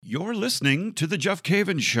You're listening to The Jeff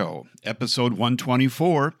Cavins Show, episode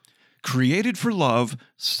 124, Created for Love,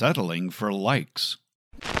 Settling for Likes.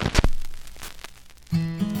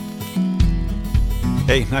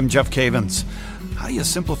 Hey, I'm Jeff Cavins. How do you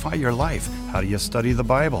simplify your life? How do you study the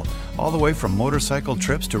Bible? All the way from motorcycle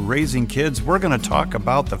trips to raising kids, we're going to talk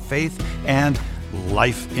about the faith and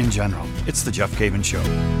life in general. It's The Jeff Cavins Show.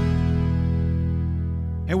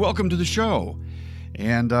 Hey, welcome to the show.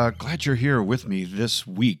 And glad you're here with me this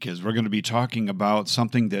week as we're going to be talking about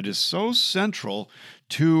something that is so central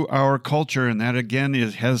to our culture, and that, again,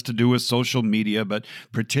 it has to do with social media, but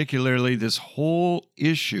particularly this whole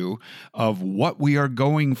issue of what we are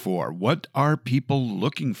going for. What are people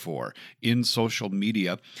looking for in social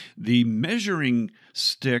media? The measuring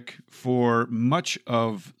stick for much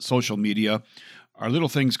of social media are little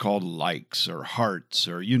things called likes or hearts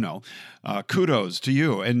or, kudos to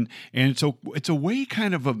you. And so it's a way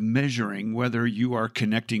kind of measuring whether you are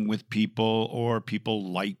connecting with people or people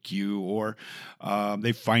like you or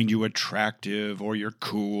they find you attractive or you're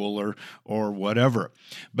cool or whatever.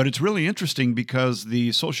 But it's really interesting because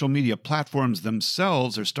the social media platforms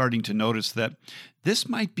themselves are starting to notice that this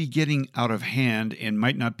might be getting out of hand and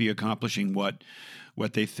might not be accomplishing what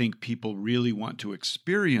they think people really want to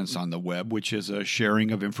experience on the web, which is a sharing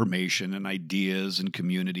of information and ideas and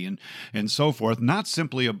community and so forth, not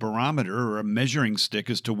simply a barometer or a measuring stick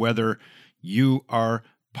as to whether you are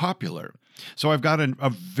popular. So I've got a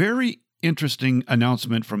very interesting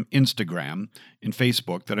announcement from Instagram and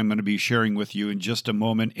Facebook that I'm going to be sharing with you in just a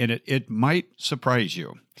moment, and it might surprise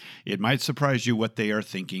you. It might surprise you what they are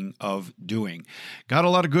thinking of doing. Got a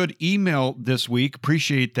lot of good email this week.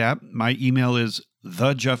 Appreciate that. My email is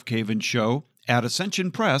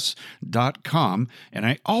thejeffcavinshow@ascensionpress.com, and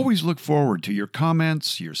I always look forward to your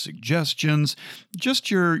comments, your suggestions,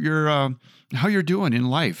 just your how you're doing in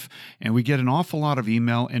life. And we get an awful lot of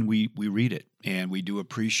email, and we read it, and we do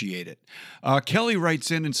appreciate it. Kelly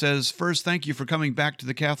writes in and says, first, thank you for coming back to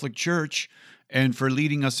the Catholic Church and for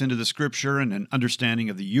leading us into the Scripture and an understanding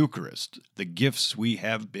of the Eucharist, the gifts we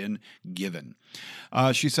have been given.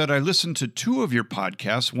 She said, I listened to 2 of your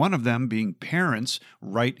podcasts, one of them being Parents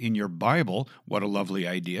Write in Your Bible. What a lovely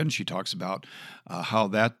idea. And she talks about how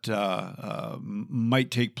that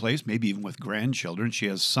might take place, maybe even with grandchildren. She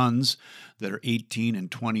has sons that are 18 and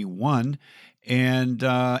 21. And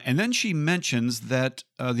then she mentions that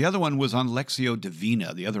the other one was on Lectio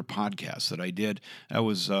Divina, the other podcast that I did. That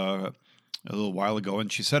was a little while ago.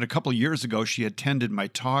 And she said a couple years ago she attended my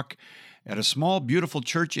talk at a small, beautiful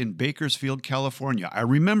church in Bakersfield, California. I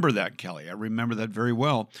remember that, Kelly. I remember that very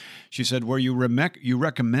well. She said, where you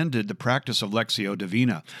recommended the practice of Lectio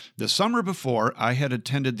Divina. The summer before, I had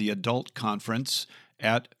attended the adult conference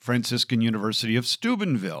at Franciscan University of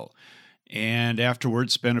Steubenville, and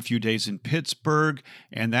afterwards spent a few days in Pittsburgh,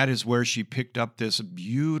 and that is where she picked up this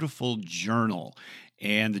beautiful journal.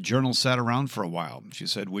 And the journal sat around for a while, she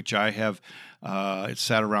said, which I have, it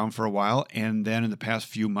sat around for a while. And then in the past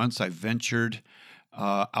few months, I ventured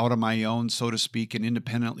out on my own, so to speak, and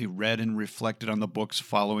independently read and reflected on the books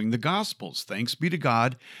following the Gospels. Thanks be to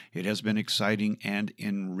God, it has been exciting and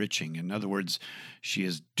enriching. In other words, she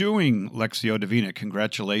is doing Lectio Divina.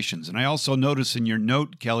 Congratulations. And I also notice in your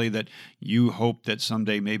note, Kelly, that you hope that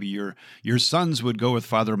someday maybe your sons would go with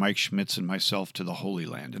Father Mike Schmitz and myself to the Holy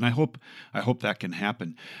Land. And I hope that can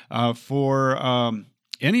happen. For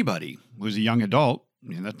anybody who's a young adult, I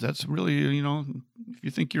mean, that's really, if you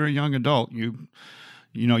think you're a young adult, you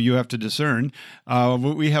have to discern.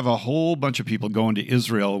 We have a whole bunch of people going to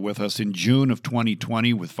Israel with us in June of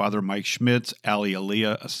 2020 with Father Mike Schmitz, Ali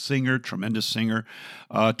Aliyah, a singer, tremendous singer,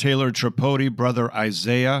 Taylor Tripodi, Brother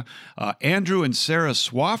Isaiah, Andrew and Sarah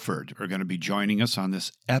Swafford are going to be joining us on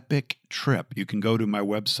this epic trip. You can go to my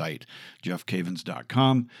website,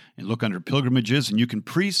 jeffcavins.com, and look under pilgrimages, and you can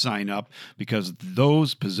pre-sign up because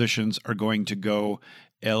those positions are going to go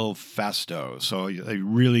El Fasto. So they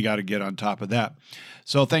really got to get on top of that.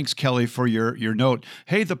 So thanks, Kelly, for your note.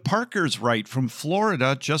 Hey, the Parkers write from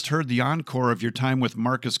Florida. Just heard the encore of your time with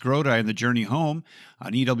Marcus Grodi and The Journey Home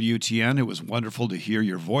on EWTN. It was wonderful to hear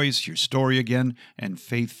your voice, your story again, and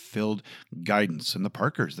faith-filled guidance. And the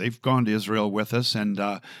Parkers, they've gone to Israel with us. And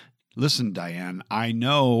listen, Diane, I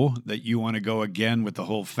know that you want to go again with the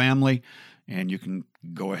whole family, and you can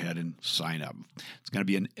go ahead and sign up. It's going to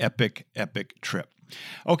be an epic, epic trip.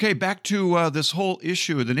 Okay, back to this whole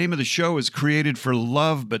issue. The name of the show is Created for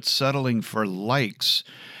Love, but Settling for Likes.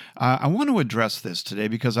 I want to address this today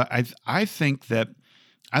because I think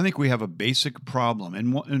we have a basic problem,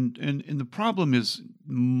 and the problem is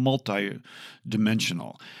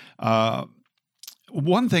multi-dimensional.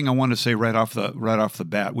 one thing I want to say right off the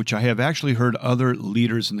bat, which I have actually heard other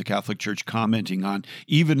leaders in the Catholic Church commenting on,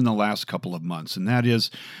 even in the last couple of months, and that is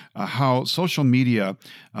how social media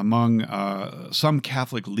among some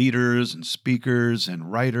Catholic leaders and speakers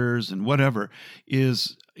and writers and whatever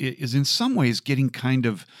is in some ways getting kind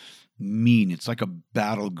of mean. It's like a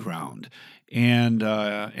battleground. And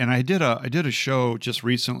I did a show just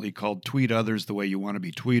recently called "Tweet Others the Way You Want to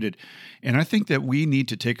Be Tweeted," and I think that we need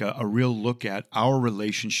to take a real look at our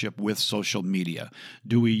relationship with social media.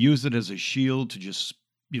 Do we use it as a shield to just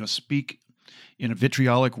speak in a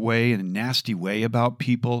vitriolic way, in a nasty way about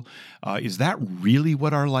people? Is that really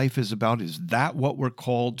what our life is about? Is that what we're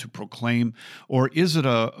called to proclaim? Or is it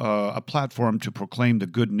a platform to proclaim the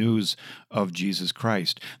good news of Jesus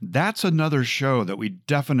Christ? That's another show that we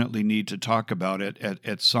definitely need to talk about it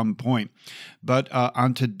at some point. But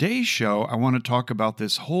on today's show, I want to talk about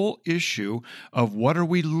this whole issue of what are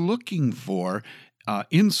we looking for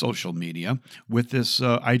in social media with this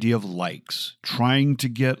idea of likes, trying to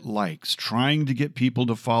get likes, trying to get people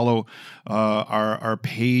to follow our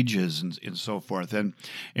pages and so forth. And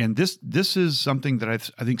this is something that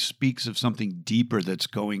I think speaks of something deeper that's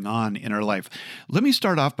going on in our life. Let me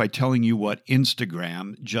start off by telling you what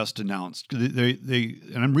Instagram just announced. And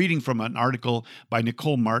I'm reading from an article by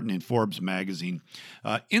Nicole Martin in Forbes magazine.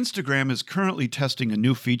 Instagram is currently testing a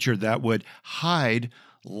new feature that would hide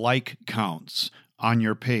like counts on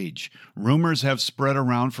your page. Rumors have spread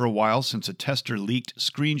around for a while since a tester leaked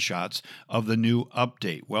screenshots of the new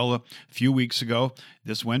update. Well, a few weeks ago,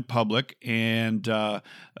 this went public, and the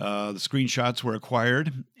screenshots were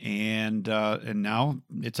acquired, and now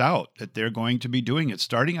it's out that they're going to be doing it,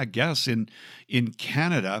 starting, I guess, in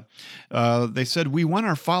Canada. They said, "We want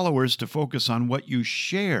our followers to focus on what you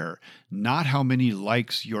share, not how many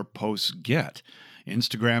likes your posts get."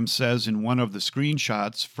 Instagram says in one of the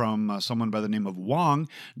screenshots from someone by the name of Wong,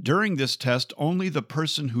 during this test, only the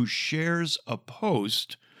person who shares a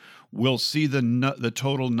post will see the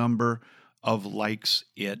total number of likes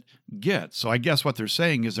it gets. So I guess what they're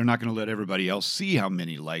saying is they're not going to let everybody else see how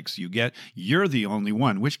many likes you get. You're the only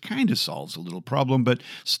one, which kind of solves a little problem, but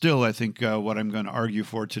still I think what I'm going to argue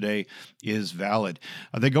for today is valid.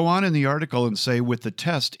 They go on in the article and say, with the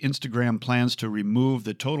test, Instagram plans to remove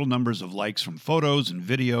the total numbers of likes from photos and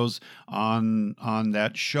videos on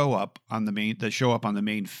that show up on the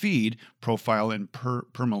main feed, profile, and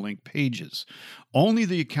permalink pages. Only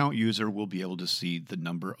the account user will be able to see the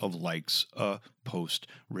number of likes a post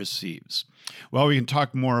receives. Well, we can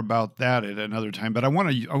talk more about that at another time, but I want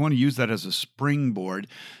to use that as a springboard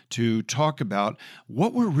to talk about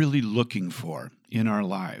what we're really looking for in our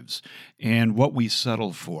lives and what we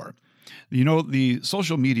settle for. The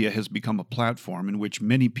social media has become a platform in which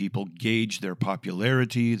many people gauge their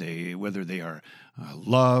popularity, whether they are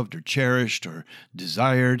loved or cherished or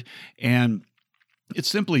desired, and it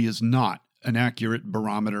simply is not an accurate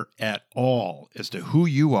barometer at all as to who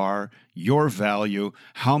you are, your value,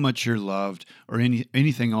 how much you're loved, or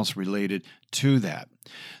anything else related to that.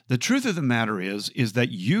 The truth of the matter is that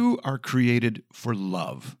you are created for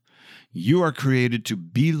love. You are created to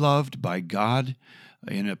be loved by God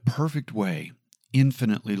in a perfect way,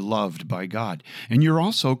 infinitely loved by God. And you're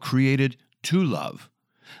also created to love.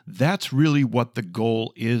 That's really what the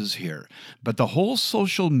goal is here. But the whole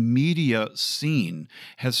social media scene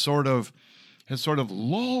has sort of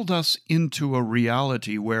lulled us into a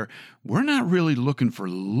reality where we're not really looking for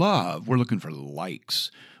love, we're looking for likes.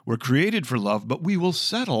 We're created for love, but we will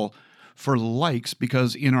settle for likes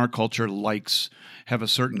because in our culture, likes have a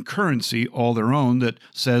certain currency all their own that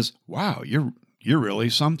says, wow, you're really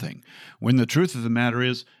something. When the truth of the matter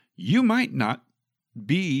is, you might not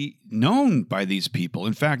be known by these people.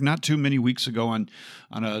 In fact, not too many weeks ago on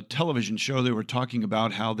a television show, they were talking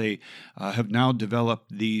about how they have now developed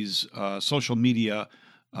these social media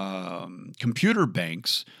computer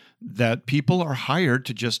banks that people are hired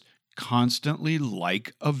to just constantly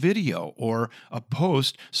like a video or a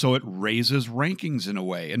post so it raises rankings in a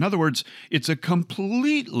way. In other words, it's a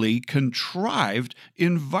completely contrived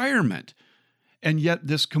environment. And yet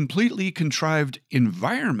this completely contrived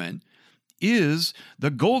environment is the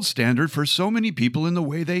gold standard for so many people in the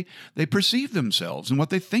way they perceive themselves and what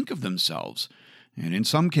they think of themselves. And in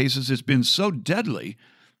some cases, it's been so deadly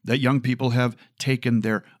that young people have taken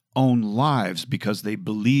their own lives because they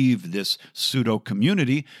believe this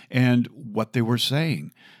pseudo-community and what they were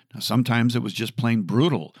saying. Now, sometimes it was just plain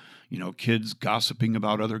brutal. Kids gossiping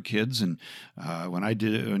about other kids. And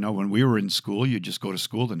when we were in school, you just go to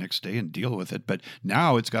school the next day and deal with it. But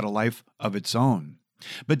now it's got a life of its own.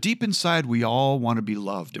 But deep inside, we all want to be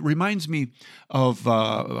loved. It reminds me of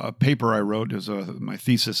a paper I wrote as my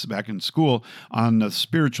thesis back in school on the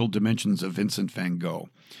spiritual dimensions of Vincent van Gogh.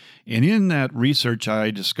 And in that research,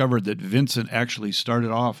 I discovered that Vincent actually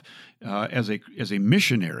started off as a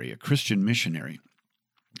missionary, a Christian missionary.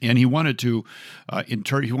 And he wanted to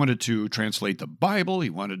translate the Bible. He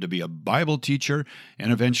wanted to be a Bible teacher,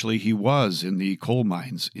 and eventually he was in the coal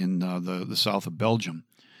mines in the south of Belgium,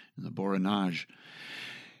 in the Borinage.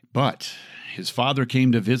 But his father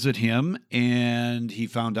came to visit him, and he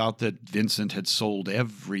found out that Vincent had sold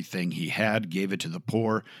everything he had, gave it to the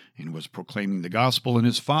poor, and was proclaiming the gospel. And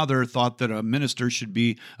his father thought that a minister should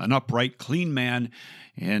be an upright, clean man,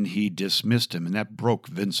 and he dismissed him, and that broke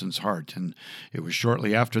Vincent's heart. And it was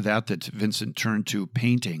shortly after that Vincent turned to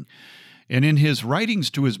painting. And in his writings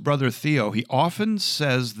to his brother Theo, he often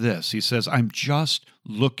says this. He says, "I'm just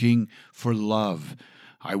looking for love.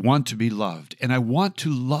 I want to be loved, and I want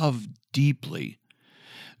to love deeply."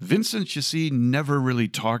 Vincent, you see, never really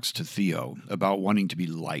talks to Theo about wanting to be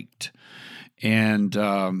liked. And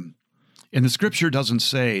the scripture doesn't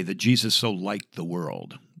say that Jesus so liked the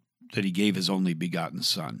world that he gave his only begotten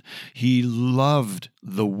Son. He loved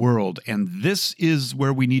the world, and this is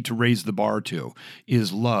where we need to raise the bar to,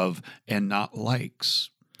 is love and not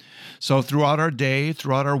likes. So throughout our day,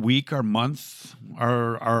 throughout our week, our month,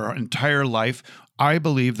 our entire life, I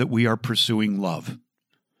believe that we are pursuing love.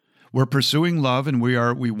 We're pursuing love, and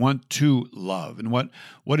we want to love. And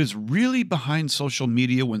what is really behind social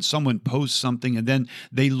media when someone posts something and then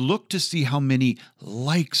they look to see how many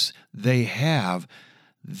likes they have,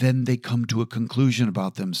 then they come to a conclusion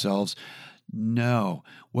about themselves. No,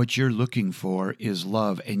 what you're looking for is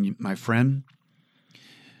love. And my friend,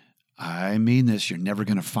 I mean this, you're never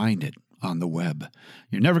going to find it on the web.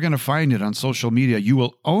 You're never going to find it on social media. You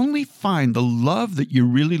will only find the love that you're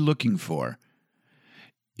really looking for.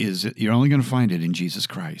 You're only going to find it in Jesus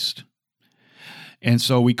Christ. And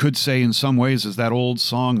so we could say in some ways, is that old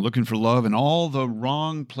song, looking for love in all the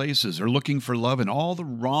wrong places, or looking for love in all the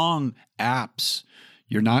wrong apps.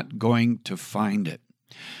 You're not going to find it.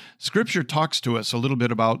 Scripture talks to us a little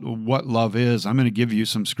bit about what love is. I'm going to give you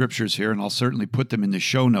some scriptures here, and I'll certainly put them in the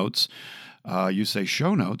show notes. You say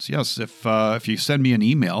show notes? Yes, if you send me an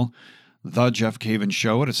email,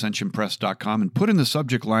 thejeffcavenshow@ascensionpress.com, and put in the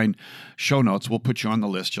subject line show notes, we'll put you on the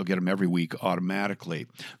list. You'll get them every week automatically.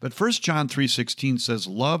 But 1 John 3:16 says,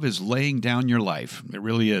 love is laying down your life. It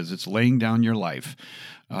really is. It's laying down your life.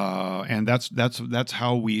 And that's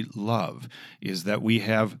how we love, is that we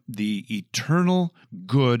have the eternal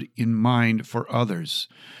good in mind for others.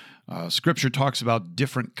 Scripture talks about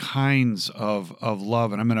different kinds of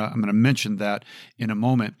love, and I'm gonna mention that in a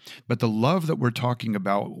moment. But the love that we're talking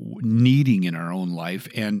about needing in our own life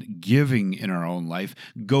and giving in our own life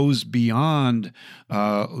goes beyond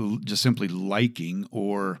just simply liking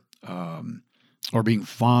or being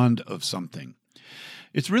fond of something.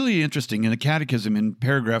 It's really interesting. In the Catechism, in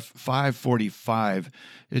paragraph 545,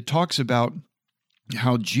 it talks about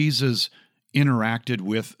how Jesus interacted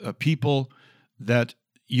with people that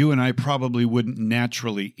you and I probably wouldn't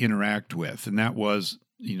naturally interact with, and that was,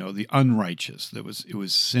 the unrighteous. It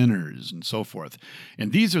was sinners and so forth.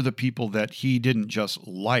 And these are the people that he didn't just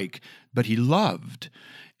like, but he loved,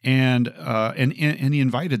 and he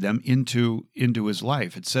invited them into his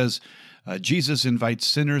life. It says Jesus invites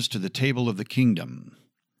sinners to the table of the kingdom.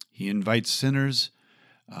 He invites sinners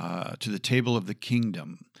to the table of the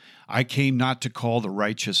kingdom. I came not to call the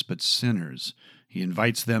righteous, but sinners. He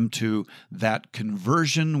invites them to that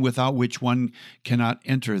conversion without which one cannot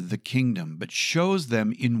enter the kingdom, but shows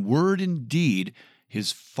them in word and deed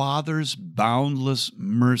his Father's boundless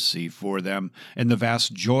mercy for them and the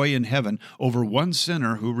vast joy in heaven over one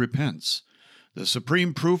sinner who repents. The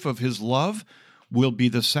supreme proof of his love will be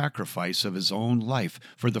the sacrifice of his own life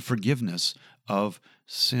for the forgiveness of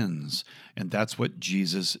sins. And that's what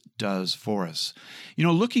Jesus does for us.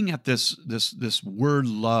 Looking at this word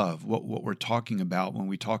love, what we're talking about when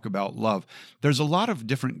we talk about love, there's a lot of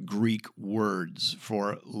different Greek words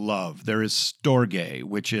for love. There is storge,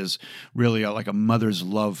 which is really like a mother's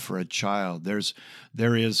love for a child. There is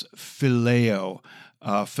phileo,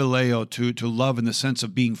 to love in the sense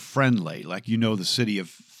of being friendly, like the city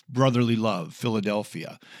of brotherly love,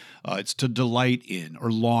 Philadelphia. It's to delight in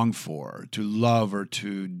or long for, to love or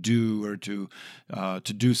to do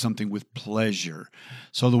something with pleasure.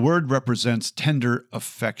 So the word represents tender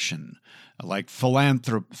affection, like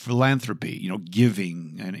philanthropy,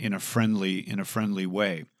 giving in a friendly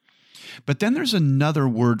way. But then there's another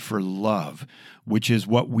word for love, which is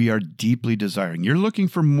what we are deeply desiring. You're looking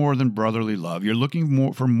for more than brotherly love. You're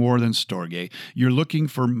looking for more than storge. You're looking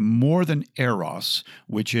for more than eros,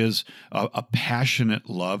 which is a passionate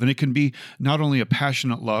love. And it can be not only a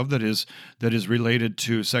passionate love that is related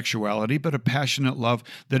to sexuality, but a passionate love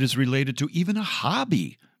that is related to even a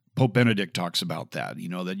hobby. Pope Benedict talks about that,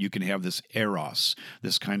 that you can have this eros,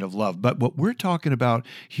 this kind of love. But what we're talking about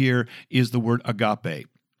here is the word agape.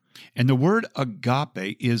 And the word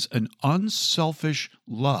agape is an unselfish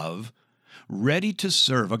love ready to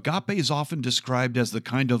serve. Agape is often described as the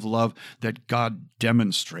kind of love that God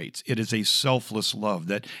demonstrates. It is a selfless love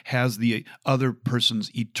that has the other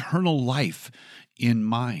person's eternal life in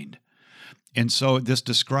mind. And so this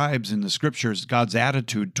describes in the scriptures God's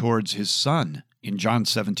attitude towards his son in John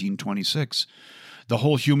 17:26. The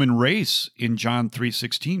whole human race in John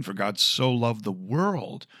 3:16, for God so loved the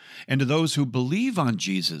world, and to those who believe on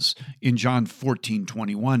Jesus in John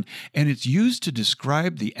 14:21. And it's used to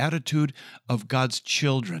describe the attitude of God's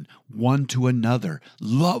children, one to another.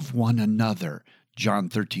 Love one another, John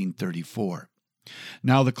 13:34.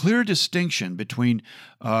 Now, the clear distinction between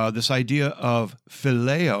this idea of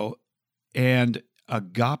phileo and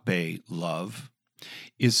agape love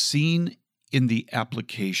is seen in the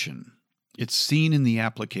application. It's seen in the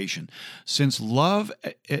application. Since love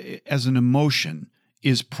as an emotion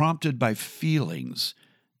is prompted by feelings,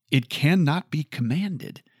 it cannot be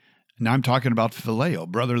commanded. Now I'm talking about phileo,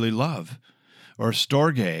 brotherly love, or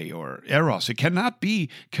storge, or eros. It cannot be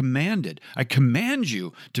commanded. I command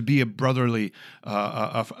you to be a brotherly,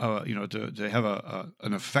 to have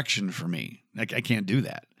an affection for me. I can't do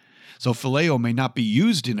that. So phileo may not be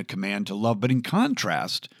used in a command to love, but in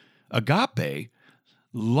contrast, agape,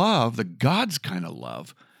 love, the God's kind of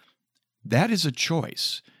love, that is a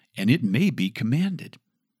choice, and it may be commanded.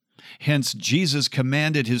 Hence, Jesus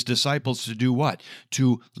commanded his disciples to do what?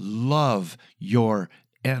 To love your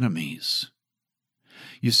enemies.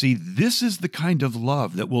 You see, this is the kind of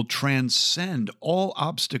love that will transcend all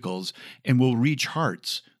obstacles and will reach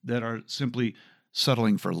hearts that are simply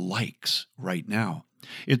settling for likes right now.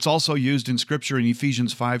 It's also used in Scripture in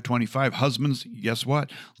Ephesians 5:25. Husbands, guess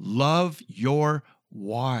what? Love your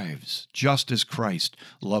wives, just as Christ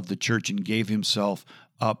loved the church and gave himself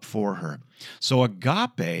up for her. So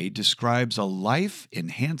agape describes a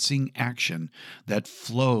life-enhancing action that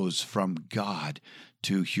flows from God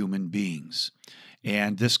to human beings.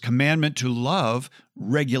 And this commandment to love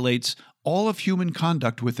regulates all of human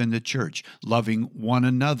conduct within the church, loving one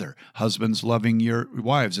another, husbands loving your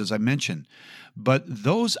wives, as I mentioned. But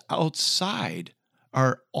those outside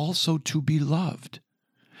are also to be loved.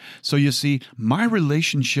 So you see, my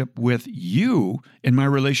relationship with you and my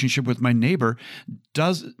relationship with my neighbor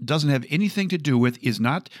doesn't have anything to do with, is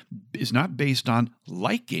not based on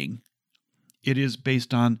liking. It is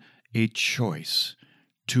based on a choice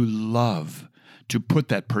to love, to put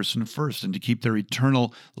that person first and to keep their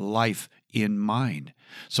eternal life in mind.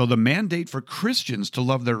 So the mandate for Christians to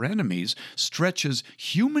love their enemies stretches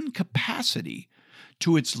human capacity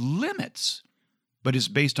to its limits, but is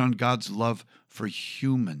based on God's love for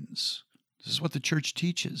humans. This is what the church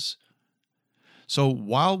teaches. So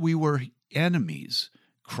while we were enemies,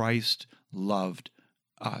 Christ loved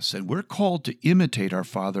us. And we're called to imitate our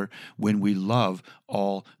Father when we love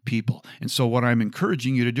all people. And so what I'm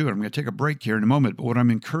encouraging you to do, and I'm going to take a break here in a moment, but what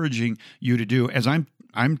I'm encouraging you to do, as I'm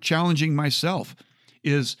challenging myself,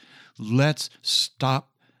 is let's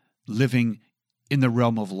stop living in the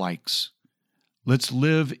realm of likes. Let's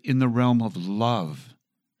live in the realm of love.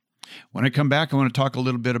 When I come back, I want to talk a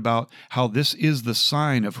little bit about how this is the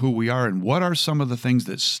sign of who we are and what are some of the things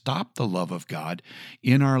that stop the love of God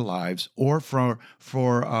in our lives, or from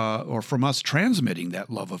us transmitting that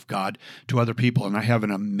love of God to other people. And I have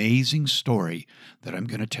an amazing story that I'm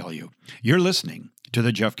going to tell you. You're listening to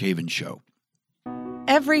The Jeff Cavins Show.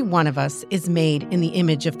 Every one of us is made in the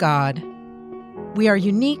image of God. We are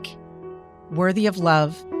unique, worthy of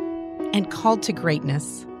love, and called to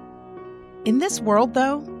greatness. In this world,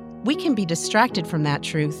 though, we can be distracted from that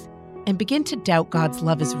truth and begin to doubt God's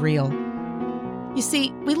love is real. You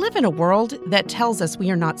see, we live in a world that tells us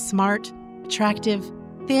we are not smart, attractive,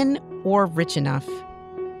 thin, or rich enough.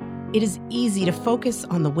 It is easy to focus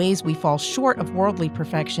on the ways we fall short of worldly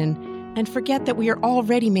perfection and forget that we are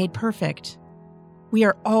already made perfect. We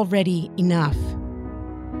are already enough.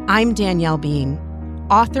 I'm Danielle Bean,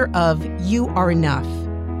 author of You Are Enough: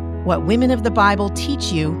 What Women of the Bible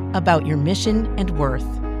Teach You About Your Mission and Worth.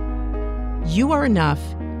 You Are Enough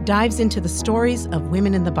dives into the stories of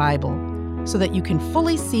women in the Bible so that you can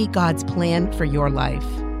fully see God's plan for your life.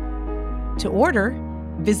 To order,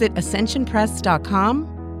 visit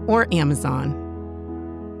ascensionpress.com or Amazon.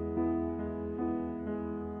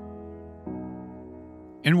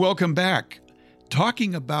 And welcome back.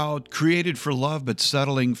 Talking about created for love, but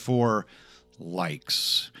settling for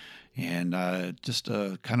likes. And just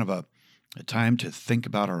a kind of a time to think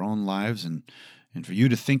about our own lives and for you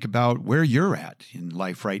to think about where you're at in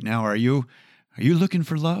life right now. Are you looking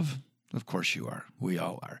for love? Of course you are. We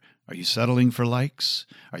all are. Are you settling for likes?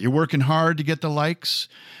 Are you working hard to get the likes?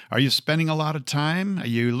 Are you spending a lot of time? Are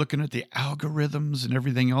you looking at the algorithms and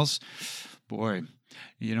everything else? Boy,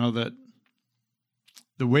 you know that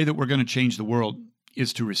the way that we're going to change the world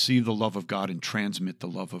is to receive the love of God and transmit the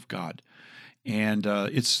love of God. And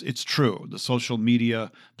it's true. The social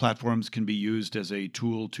media platforms can be used as a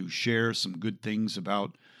tool to share some good things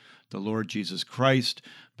about the Lord Jesus Christ.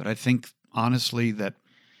 But I think, honestly, that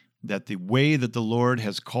the way that the Lord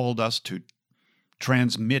has called us to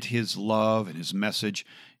transmit His love and His message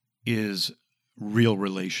is real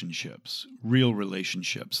relationships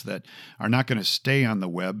that are not going to stay on the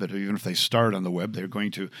web, but even if they start on the web, they're going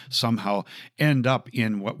to somehow end up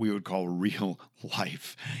in what we would call real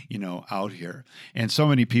life, out here. And so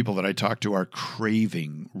many people that I talk to are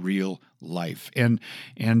craving real life. And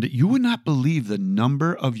you would not believe the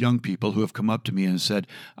number of young people who have come up to me and said,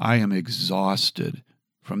 I am exhausted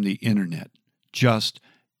from the internet, just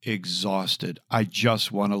exhausted. I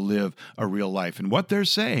just want to live a real life. And what they're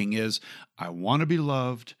saying is, I want to be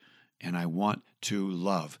loved and I want to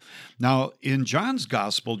love. Now, in John's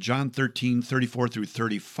Gospel, John 13, 34 through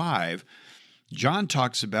 35, John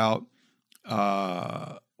talks about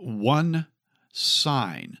one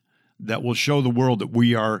sign that will show the world that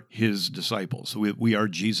we are His disciples. We are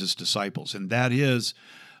Jesus' disciples. And that is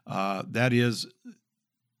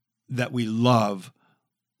that we love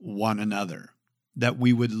one another. That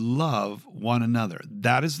we would love one another.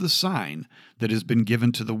 That is the sign that has been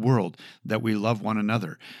given to the world, that we love one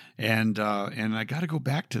another. And I got to go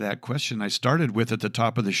back to that question I started with at the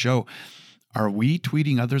top of the show. Are we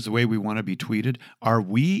tweeting others the way we want to be tweeted? Are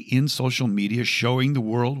we in social media showing the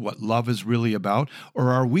world what love is really about? Or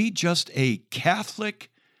are we just a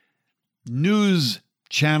Catholic news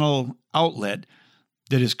channel outlet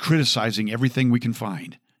that is criticizing everything we can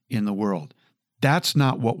find in the world? That's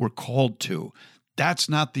not what we're called to. That's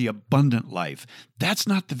not the abundant life. That's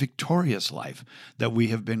not the victorious life that we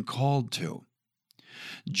have been called to.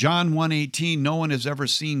 John 1:18, no one has ever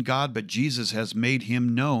seen God, but Jesus has made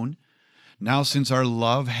Him known. Now, since our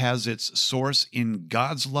love has its source in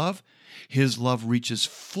God's love, His love reaches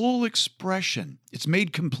full expression. It's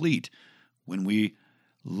made complete when we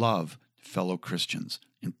love fellow Christians.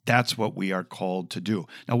 And that's what we are called to do.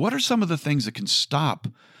 Now, what are some of the things that can stop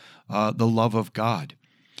the love of God?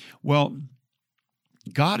 Well,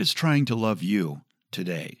 God is trying to love you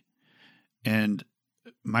today. And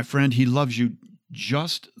my friend, He loves you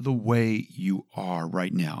just the way you are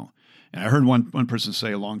right now. And I heard one person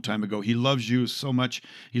say a long time ago, He loves you so much,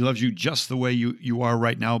 He loves you just the way you are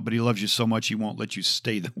right now, but He loves you so much He won't let you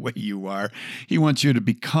stay the way you are. He wants you to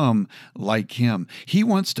become like Him. He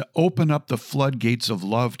wants to open up the floodgates of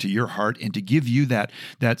love to your heart and to give you that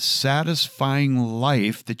satisfying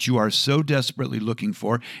life that you are so desperately looking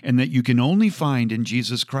for and that you can only find in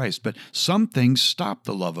Jesus Christ. But some things stop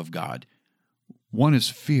the love of God. One is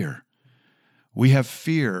fear. We have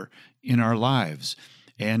fear in our lives.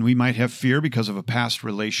 And we might have fear because of a past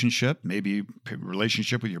relationship, maybe a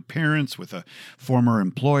relationship with your parents, with a former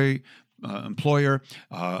employer,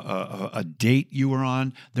 a date you were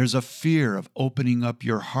on. There's a fear of opening up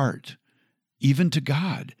your heart, even to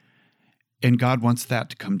God. And God wants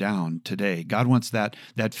that to come down today. God wants that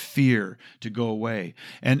fear to go away.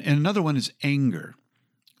 And another one is anger.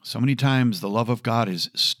 So many times the love of God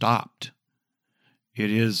is stopped.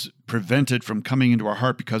 It is prevented from coming into our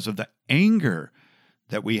heart because of the anger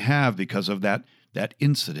that we have because of that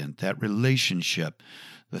incident, that relationship,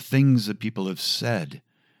 the things that people have said.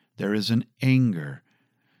 There is an anger.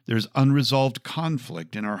 There's unresolved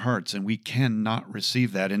conflict in our hearts, and we cannot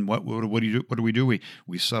receive that. And what do we do?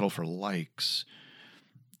 We settle for likes.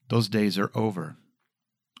 Those days are over.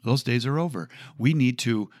 Those days are over. We need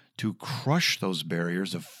to crush those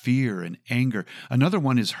barriers of fear and anger. Another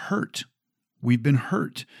one is hurt. We've been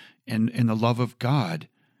hurt, and the love of God,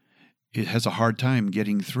 it has a hard time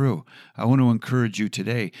getting through. I want to encourage you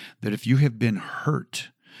today that if you have been hurt,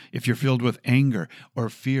 if you're filled with anger or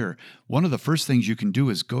fear, one of the first things you can do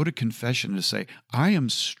is go to confession and say, I am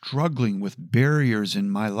struggling with barriers in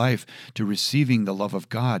my life to receiving the love of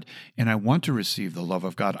God, and I want to receive the love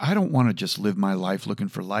of God. I don't want to just live my life looking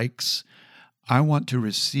for likes. I want to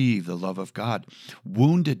receive the love of God.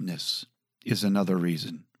 Woundedness is another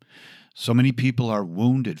reason. So many people are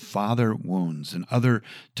wounded, father wounds, and other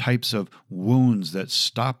types of wounds that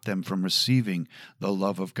stop them from receiving the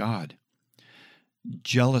love of God.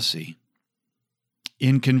 Jealousy,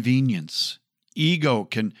 inconvenience, ego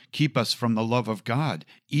can keep us from the love of God.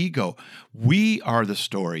 Ego. We are the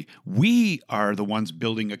story. We are the ones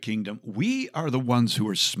building a kingdom. We are the ones who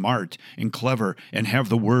are smart and clever and have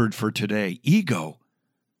the word for today. Ego.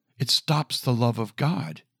 It stops the love of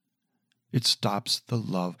God. It stops the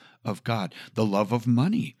love of God. The love of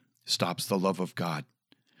money stops the love of God.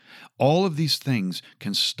 All of these things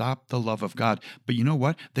can stop the love of God. But you know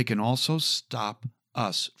what? They can also stop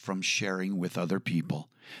us from sharing with other people.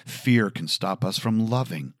 Fear can stop us from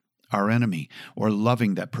loving our enemy or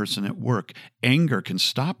loving that person at work. Anger can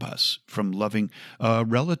stop us from loving a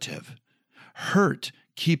relative. Hurt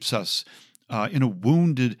keeps us in a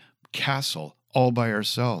wounded castle all by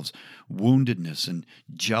ourselves. Woundedness and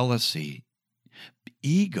jealousy.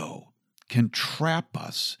 Ego can trap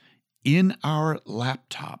us in our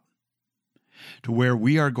laptop to where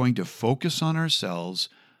we are going to focus on ourselves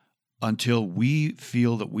until we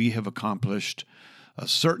feel that we have accomplished a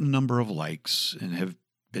certain number of likes and have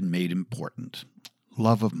been made important.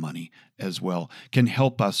 Love of money as well can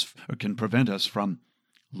help us or can prevent us from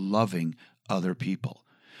loving other people.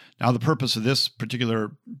 Now, the purpose of this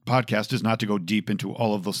particular podcast is not to go deep into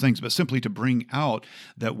all of those things, but simply to bring out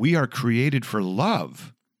that we are created for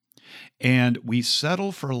love. And we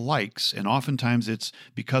settle for likes, and oftentimes it's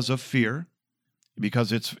because of fear,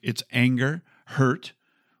 because it's anger, hurt,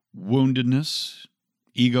 woundedness,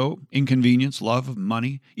 ego, inconvenience, love of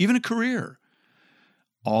money, even a career.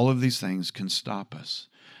 All of these things can stop us.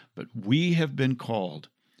 But we have been called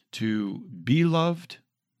to be loved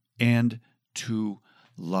and to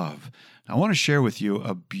love. Now, I want to share with you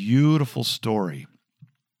a beautiful story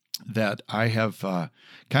that I have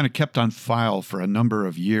kind of kept on file for a number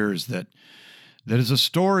of years that is a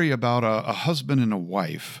story about a husband and a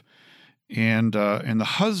wife. And the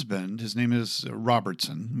husband, his name is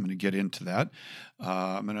Robertson. I'm going to get into that.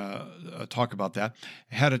 I'm going to talk about that.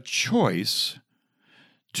 Had a choice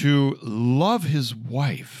to love his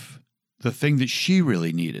wife, the thing that she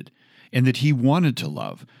really needed and that he wanted to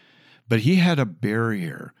love. But he had a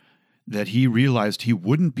barrier that he realized he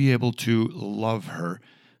wouldn't be able to love her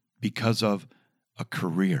because of a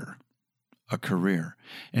career.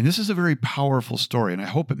 And this is a very powerful story, and I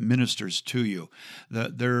hope it ministers to you.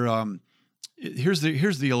 Here's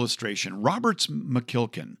the illustration. Robert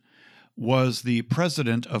McKilkin was the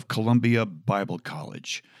president of Columbia Bible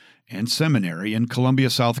College and Seminary in Columbia,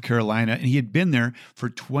 South Carolina, and he had been there for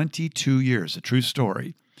 22 years, a true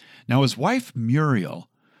story. Now, his wife, Muriel,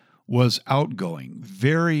 was outgoing,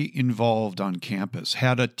 very involved on campus,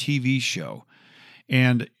 had a TV show,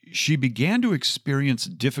 and she began to experience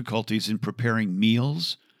difficulties in preparing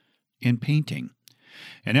meals and painting.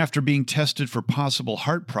 And after being tested for possible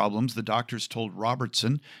heart problems, the doctors told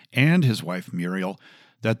Robertson and his wife Muriel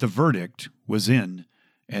that the verdict was in,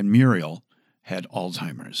 and Muriel had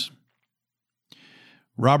Alzheimer's.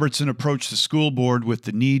 Robertson approached the school board with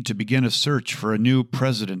the need to begin a search for a new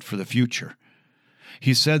president for the future.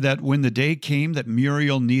 He said that when the day came that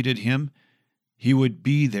Muriel needed him, he would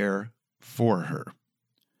be there for her.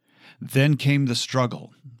 Then came the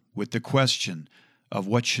struggle with the question of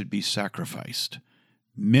what should be sacrificed.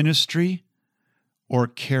 Ministry or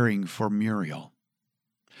caring for Muriel?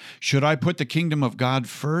 Should I put the kingdom of God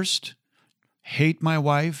first, hate my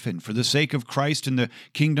wife, and for the sake of Christ and the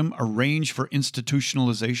kingdom arrange for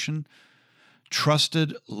institutionalization?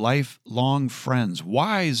 Trusted, lifelong friends,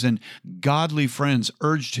 wise and godly friends,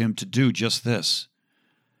 urged him to do just this.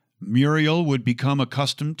 Muriel would become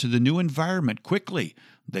accustomed to the new environment quickly,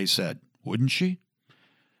 they said, wouldn't she?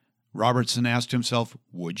 Robertson asked himself,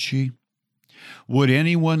 would she? Would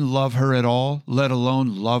anyone love her at all, let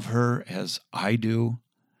alone love her as I do?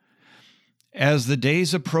 As the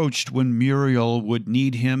days approached when Muriel would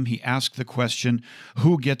need him, he asked the question,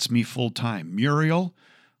 who gets me full-time, Muriel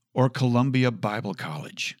or Columbia Bible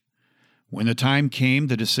College? When the time came,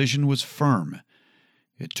 the decision was firm.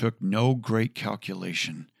 It took no great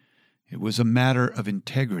calculation. It was a matter of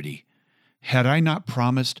integrity. Had I not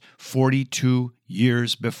promised 42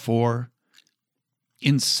 years before,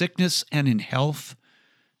 in sickness and in health,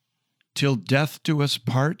 till death do us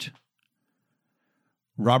part?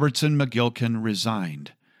 Robertson McKilkin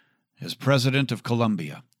resigned as president of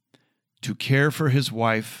Columbia to care for his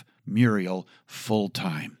wife, Muriel,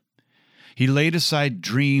 full-time. He laid aside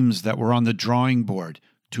dreams that were on the drawing board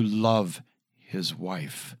to love his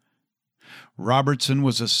wife. Robertson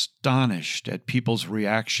was astonished at people's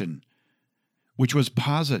reaction which was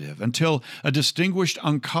positive, until a distinguished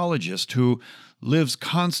oncologist who lives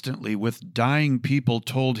constantly with dying people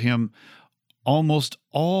told him, almost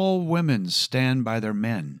all women stand by their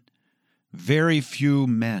men. Very few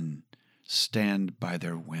men stand by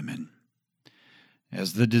their women.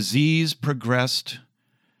 As the disease progressed,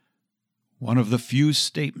 one of the few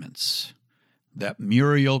statements that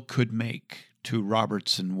Muriel could make to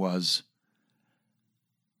Robertson was,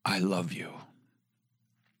 "I love you."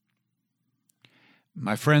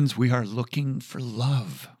 My friends, we are looking for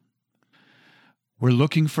love. We're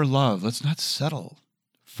looking for love. Let's not settle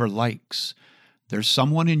for likes. There's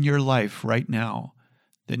someone in your life right now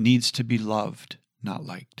that needs to be loved, not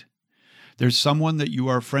liked. There's someone that you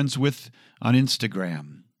are friends with on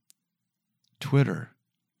Instagram, Twitter,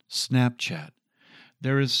 Snapchat.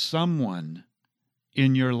 There is someone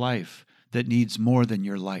in your life that needs more than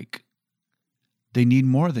your like. They need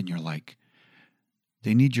more than your like.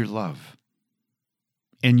 They need your love.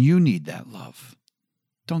 And you need that love.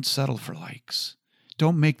 Don't settle for likes.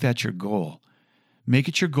 Don't make that your goal. Make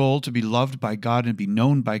it your goal to be loved by God and be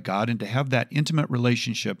known by God and to have that intimate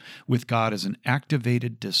relationship with God as an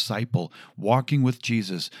activated disciple walking with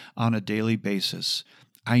Jesus on a daily basis.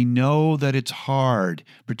 I know that it's hard,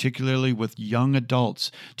 particularly with young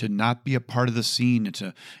adults, to not be a part of the scene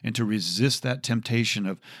and to resist that temptation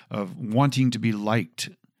of wanting to be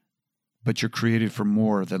liked. But you're created for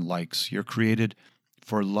more than likes. You're created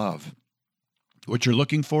for love. What you're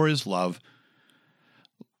looking for is love.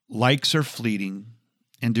 Likes are fleeting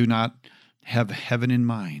and do not have heaven in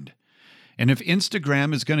mind. And if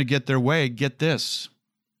Instagram is going to get their way, get this.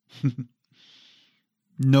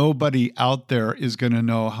 Nobody out there is going to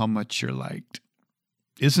know how much you're liked.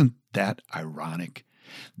 Isn't that ironic?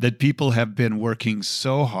 That people have been working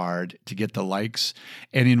so hard to get the likes,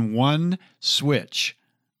 and in one switch,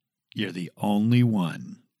 you're the only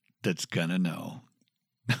one that's going to know.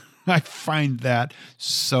 I find that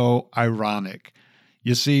so ironic.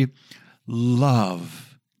 You see,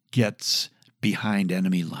 love gets behind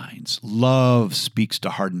enemy lines. Love speaks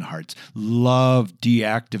to hardened hearts. Love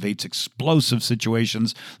deactivates explosive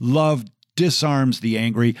situations. Love disarms the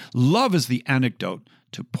angry. Love is the antidote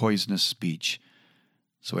to poisonous speech.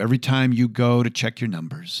 So every time you go to check your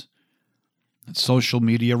numbers on social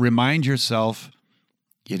media, remind yourself,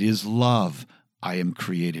 it is love I am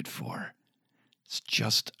created for. It's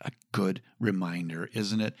just a good reminder,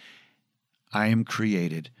 isn't it? I am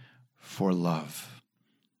created for love.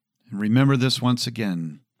 And remember this once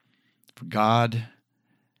again. For God,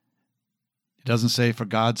 it doesn't say for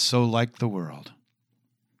God so liked the world.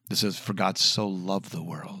 This says for God so loved the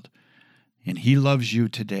world. And He loves you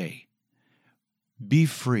today. Be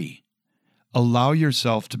free. Allow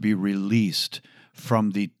yourself to be released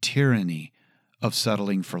from the tyranny of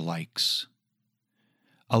settling for likes.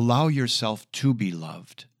 Allow yourself to be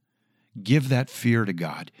loved. Give that fear to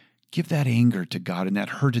God. Give that anger to God and that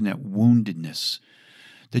hurt and that woundedness,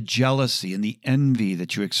 the jealousy and the envy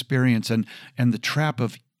that you experience and the trap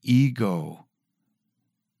of ego,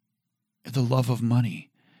 the love of money.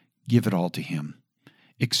 Give it all to Him.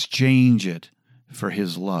 Exchange it for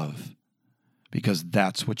His love, because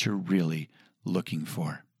that's what you're really looking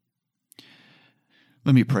for.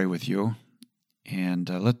 Let me pray with you, and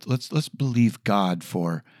let's believe God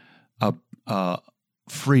for a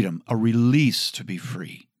freedom, a release to be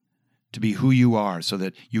free, to be who you are so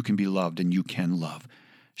that you can be loved and you can love.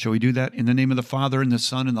 Shall we do that? In the name of the Father, and the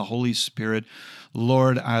Son, and the Holy Spirit.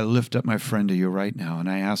 Lord, I lift up my friend to you right now, and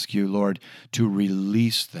I ask you, Lord, to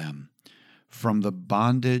release them from the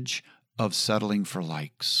bondage of settling for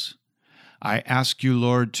likes. I ask you,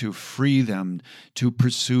 Lord, to free them to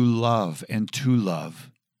pursue love and to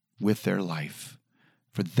love with their life.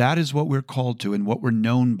 For that is what we're called to, and what we're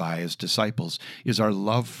known by as disciples is our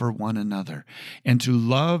love for one another. And to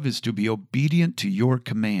love is to be obedient to your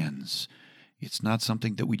commands. It's not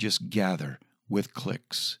something that we just gather with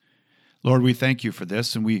clicks. Lord, we thank you for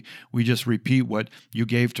this, and we just repeat what you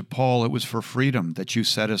gave to Paul. It was for freedom that you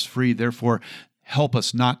set us free. Therefore, help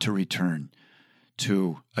us not to return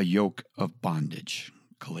to a yoke of bondage.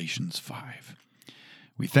 Galatians 5.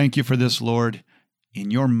 We thank you for this, Lord. In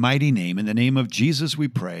your mighty name, in the name of Jesus, we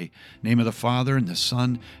pray. In the name of the Father, and the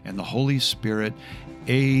Son, and the Holy Spirit.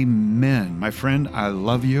 Amen. My friend, I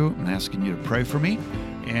love you. I'm asking you to pray for me,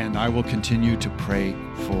 and I will continue to pray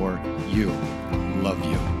for you. Love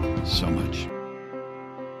you so much.